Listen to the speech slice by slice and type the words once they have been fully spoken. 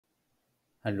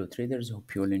Hello traders,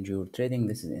 hope you all enjoy your trading.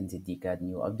 This is NZD CAD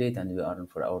new update and we are on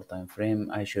for our time frame.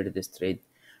 I shared this trade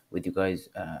with you guys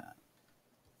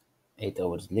 8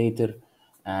 hours later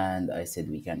and I said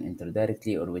we can enter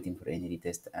directly or waiting for any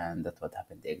retest, and that's what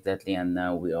happened exactly, and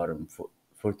now we are on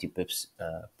 40 pips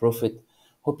profit.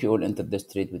 Hope you all entered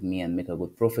this trade with me and make a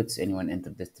good profits. Anyone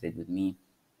entered this trade with me?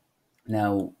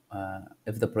 Now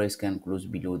if the price can close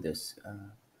below this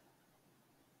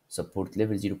support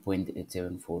level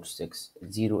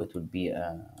 0.87460, it will be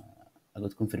a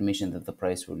good confirmation that the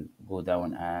price will go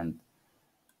down and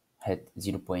hit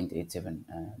 0.87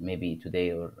 maybe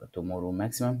today or tomorrow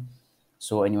maximum.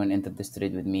 So anyone entered this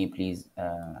trade with me, please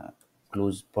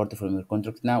close part from your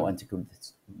contract now and secure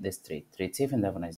this trade. Trade safe and have a nice day.